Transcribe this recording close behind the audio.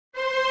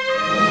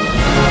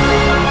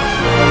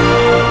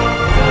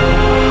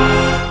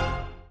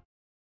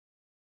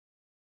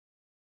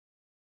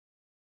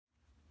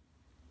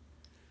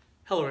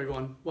Hello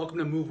everyone, welcome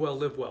to Move Well,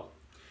 Live Well.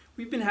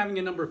 We've been having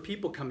a number of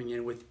people coming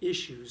in with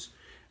issues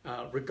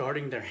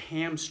regarding their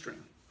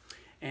hamstring.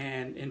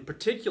 And in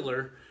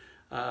particular,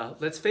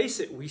 let's face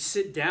it, we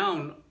sit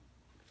down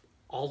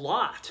a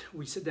lot.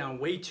 We sit down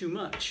way too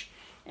much.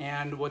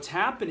 And what's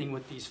happening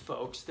with these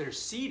folks, they're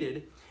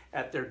seated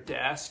at their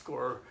desk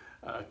or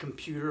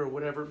computer or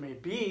whatever it may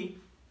be,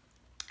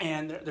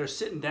 and they're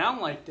sitting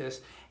down like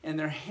this, and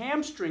their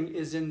hamstring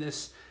is in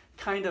this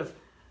kind of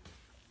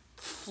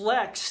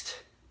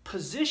flexed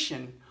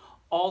position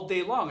all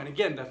day long. And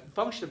again, the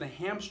function of the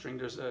hamstring,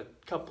 there's a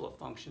couple of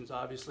functions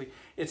obviously.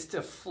 It's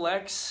to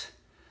flex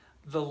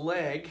the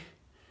leg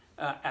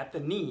at the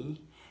knee,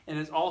 and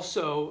it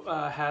also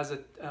has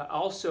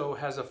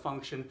a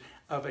function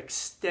of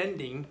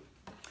extending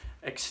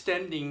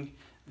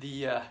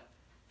the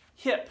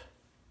hip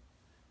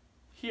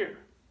here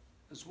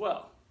as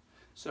well.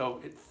 So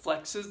it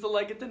flexes the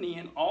leg at the knee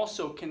and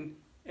also can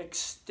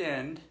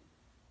extend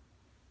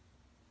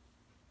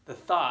the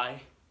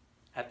thigh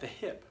at the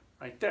hip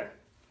right there.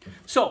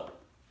 So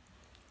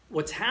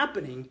what's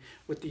happening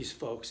with these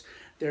folks,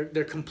 they're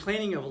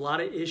complaining of a lot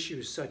of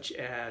issues such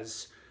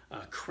as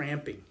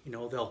cramping.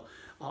 They'll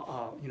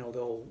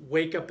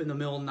wake up in the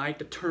middle of the night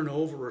to turn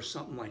over or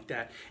something like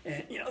that,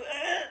 and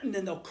and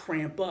then they'll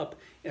cramp up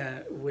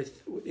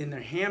in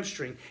their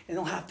hamstring, and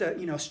they'll have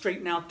to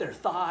straighten out their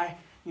thigh.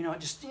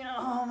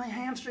 Oh, my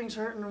hamstring's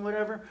hurting or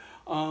whatever.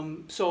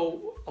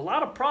 So a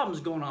lot of problems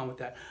going on with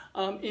that.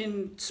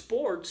 In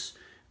sports,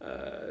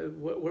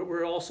 what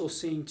we're also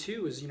seeing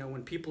too is,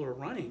 when people are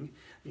running,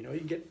 you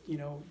get,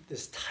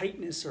 this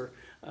tightness or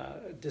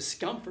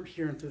discomfort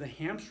here and through the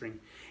hamstring.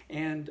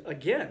 And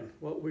again,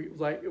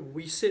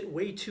 we sit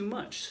way too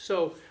much.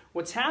 So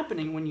what's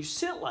happening when you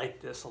sit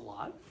like this a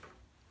lot,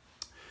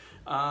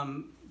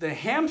 the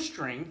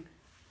hamstring,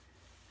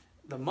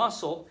 the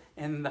muscle,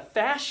 and the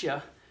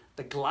fascia,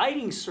 the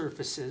gliding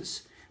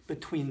surfaces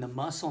between the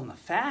muscle and the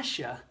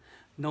fascia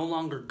no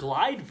longer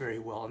glide very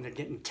well, and they're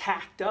getting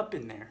tacked up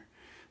in there.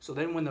 So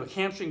then when the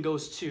hamstring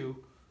goes to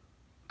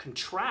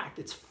contract,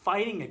 it's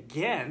fighting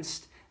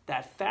against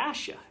that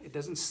fascia. It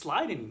doesn't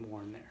slide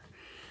anymore in there.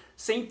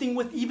 Same thing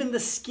with even the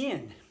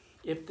skin.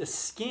 If the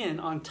skin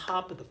on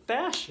top of the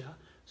fascia,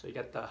 so you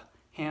got the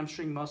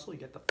hamstring muscle,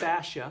 you got the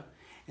fascia,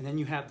 and then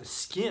you have the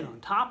skin on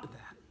top of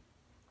that.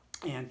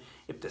 And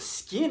if the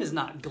skin is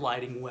not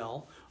gliding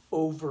well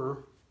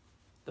over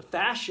the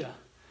fascia,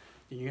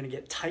 then you're going to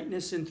get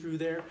tightness in through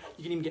there.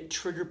 You can even get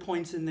trigger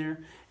points in there.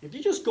 If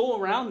you just go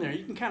around there,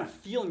 you can kind of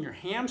feel in your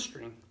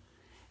hamstring.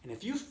 And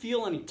if you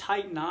feel any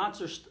tight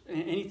knots or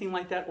anything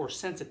like that, or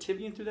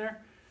sensitivity in through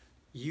there,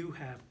 you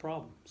have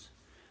problems.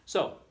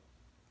 So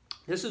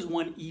this is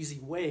one easy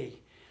way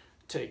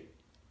to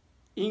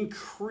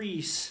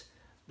increase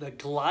the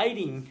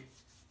gliding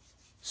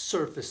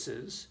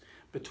surfaces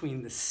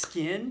between the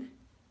skin,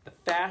 the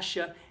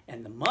fascia,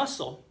 and the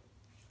muscle.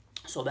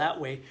 So that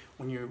way,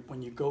 when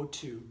you go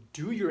to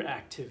do your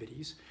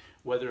activities,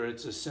 whether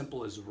it's as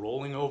simple as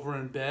rolling over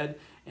in bed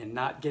and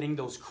not getting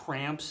those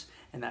cramps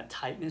and that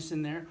tightness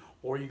in there,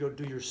 or you go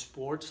do your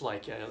sports,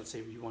 like let's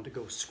say you want to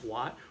go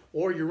squat,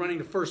 or you're running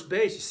to first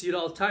base. You see it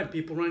all the time.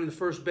 People running to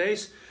first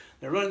base,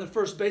 they're running to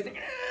first base, and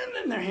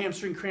then their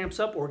hamstring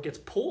cramps up or it gets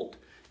pulled.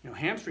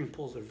 Hamstring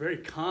pulls are a very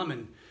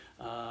common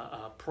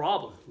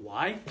problem.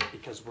 Why?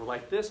 Because we're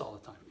like this all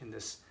the time, in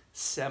this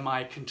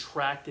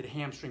semi-contracted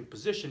hamstring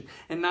position.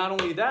 And not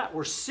only that,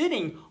 we're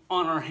sitting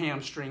on our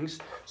hamstrings,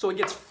 so it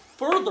gets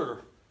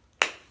further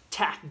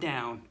tacked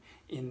down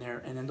in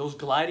there, and then those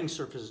gliding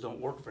surfaces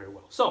don't work very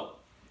well. So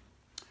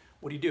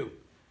what do?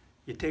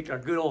 You take our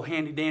good old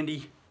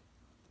handy-dandy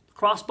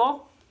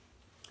crossball.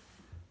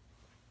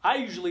 I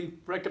usually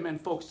recommend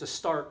folks to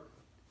start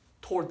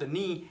toward the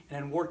knee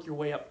and then work your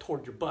way up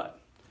toward your butt.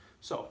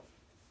 So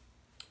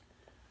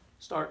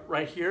start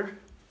right here,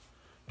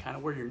 kind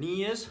of where your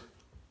knee is.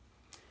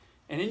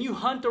 And then you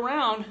hunt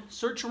around,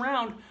 search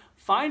around,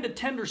 find a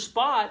tender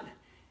spot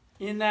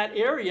in that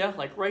area,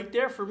 like right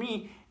there for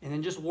me, and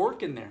then just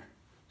work in there.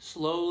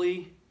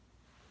 Slowly,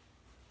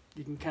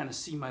 you can kind of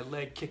see my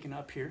leg kicking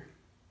up here.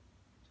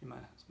 See my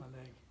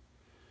leg.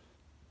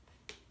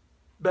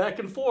 Back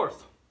and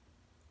forth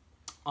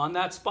on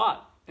that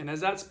spot. And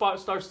as that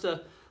spot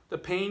the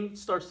pain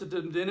starts to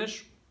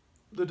diminish,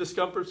 the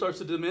discomfort starts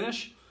to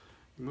diminish,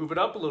 you move it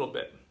up a little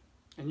bit.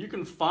 And you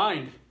can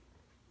find,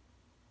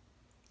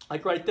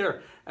 like right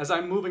there, as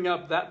I'm moving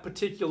up that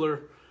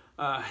particular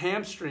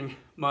hamstring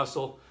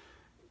muscle,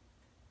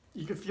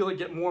 you can feel it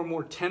get more and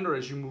more tender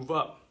as you move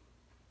up.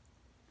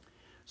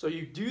 So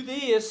you do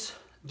this,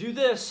 3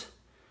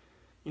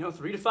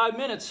 to 5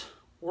 minutes,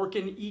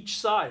 working each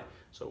side.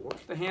 So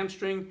work the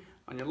hamstring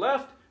on your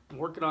left and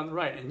work it on the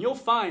right. And you'll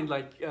find,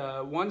 like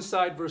one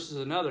side versus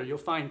another, you'll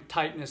find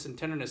tightness and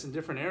tenderness in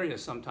different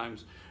areas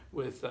sometimes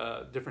with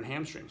different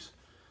hamstrings.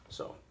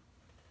 So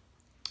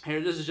here,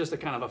 this is just a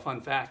kind of a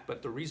fun fact,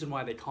 but the reason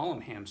why they call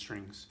them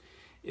hamstrings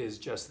is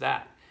just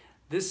that.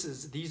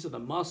 These are the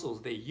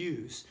muscles they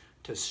use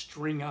to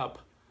string up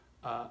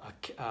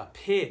a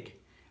pig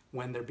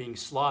when they're being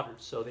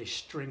slaughtered. So they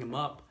string them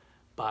up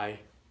by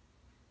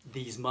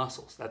these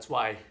muscles. That's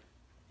why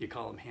you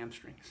call them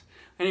hamstrings.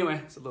 Anyway,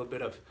 it's a little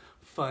bit of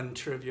fun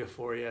trivia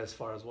for you as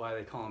far as why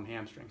they call them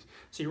hamstrings.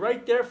 See,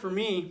 right there for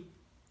me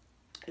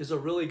is a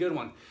really good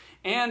one.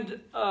 And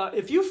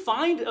if you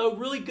find a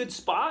really good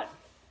spot,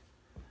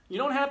 you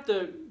don't have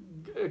to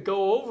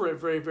go over it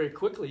very, very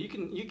quickly.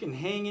 You can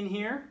hang in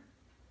here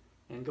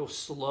and go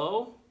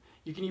slow.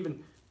 You can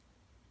even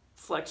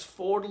flex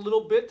forward a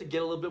little bit to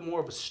get a little bit more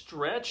of a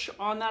stretch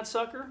on that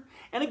sucker.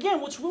 And again,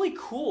 what's really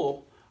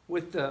cool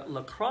with the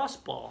lacrosse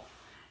ball,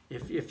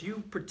 if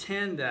you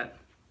pretend that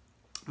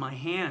my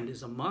hand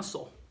is a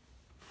muscle,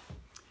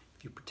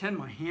 if you pretend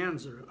my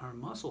hands are a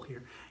muscle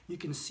here, you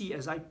can see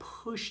as I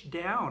push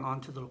down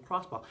onto the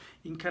lacrosse ball,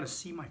 you can kind of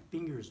see my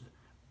fingers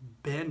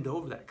bend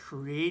over that,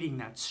 creating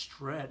that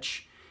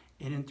stretch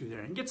in and through there.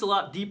 And it gets a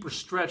lot deeper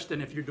stretch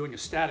than if you're doing a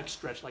static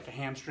stretch like a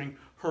hamstring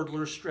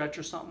hurdler stretch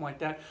or something like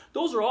that.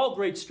 Those are all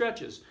great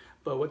stretches,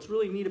 but what's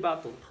really neat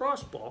about the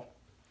lacrosse ball,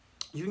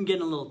 you can get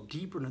a little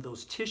deeper into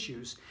those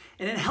tissues,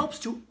 and it helps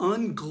to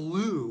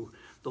unglue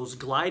those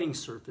gliding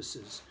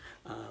surfaces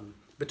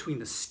between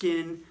the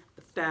skin,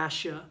 the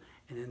fascia,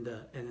 and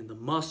then the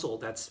muscle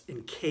that's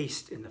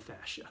encased in the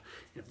fascia.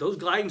 And if those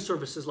gliding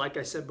surfaces, like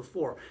I said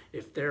before,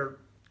 if they're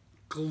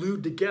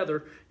glued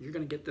together, you're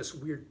going to get this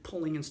weird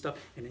pulling and stuff,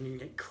 and then you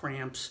get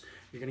cramps.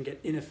 You're going to get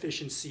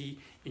inefficiency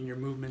in your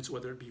movements,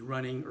 whether it be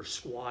running or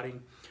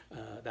squatting,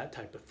 that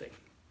type of thing.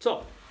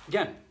 So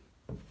again,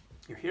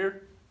 you're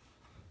here.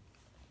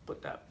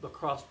 Put that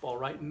lacrosse ball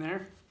right in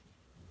there.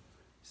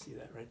 See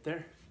that right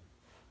there?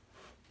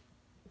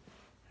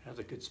 That's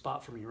a good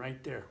spot for me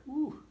right there.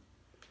 Woo.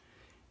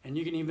 And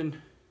you can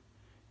even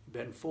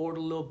bend forward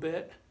a little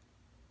bit.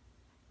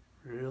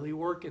 Really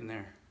work in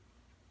there.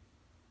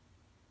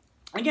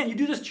 Again, you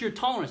do this to your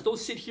tolerance. Don't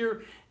sit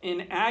here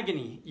in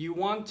agony. You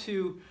want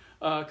to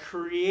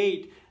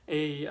create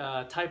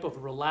a type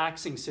of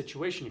relaxing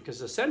situation,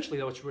 because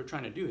essentially what we're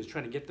trying to do is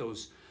trying to get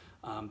those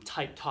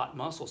tight, taut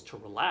muscles to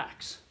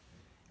relax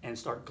and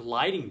start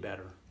gliding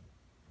better.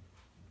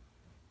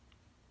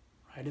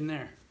 Right in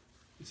there.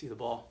 You see the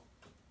ball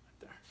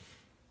right there.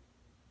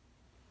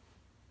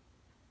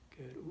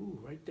 Good. Ooh,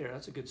 right there.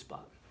 That's a good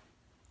spot.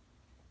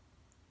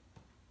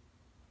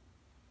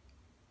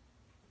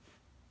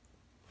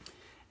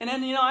 And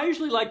then, you know, I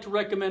usually like to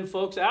recommend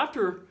folks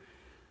after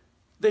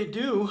they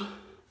do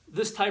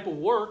this type of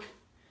work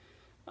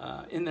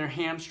in their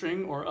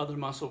hamstring or other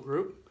muscle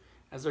group,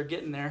 as they're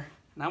getting there.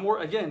 And I'm,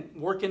 again,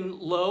 working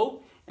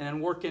low and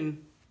then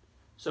working,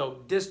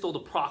 so distal to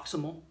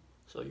proximal.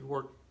 So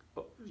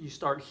you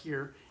start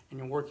here and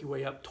you work your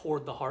way up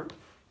toward the heart.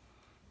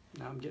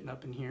 Now I'm getting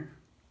up in here.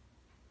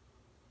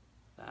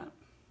 That.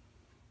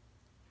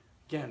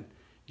 Again,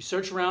 you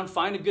search around,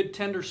 find a good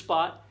tender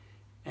spot,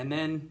 and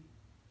then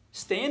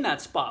stay in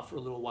that spot for a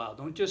little while.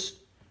 Don't just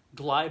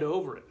glide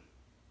over it.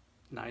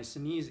 Nice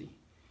and easy.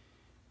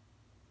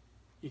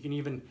 You can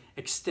even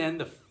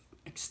extend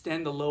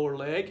the lower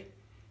leg,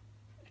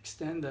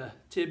 extend the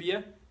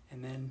tibia,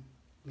 and then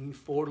lean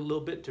forward a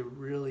little bit to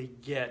really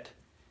get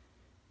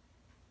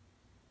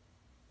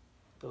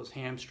those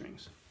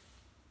hamstrings.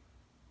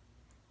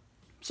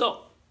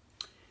 So,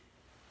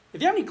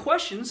 if you have any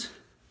questions,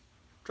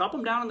 drop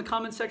them down in the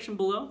comment section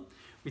below.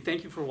 We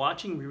thank you for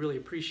watching. We really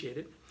appreciate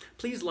it.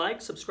 Please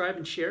like, subscribe,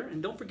 and share.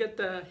 And don't forget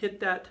to hit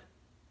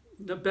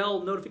the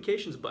bell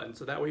notifications button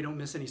so that way you don't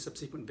miss any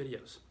subsequent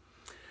videos.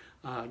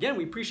 Again,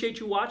 we appreciate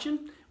you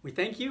watching. We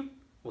thank you.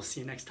 We'll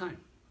see you next time.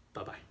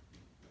 Bye-bye.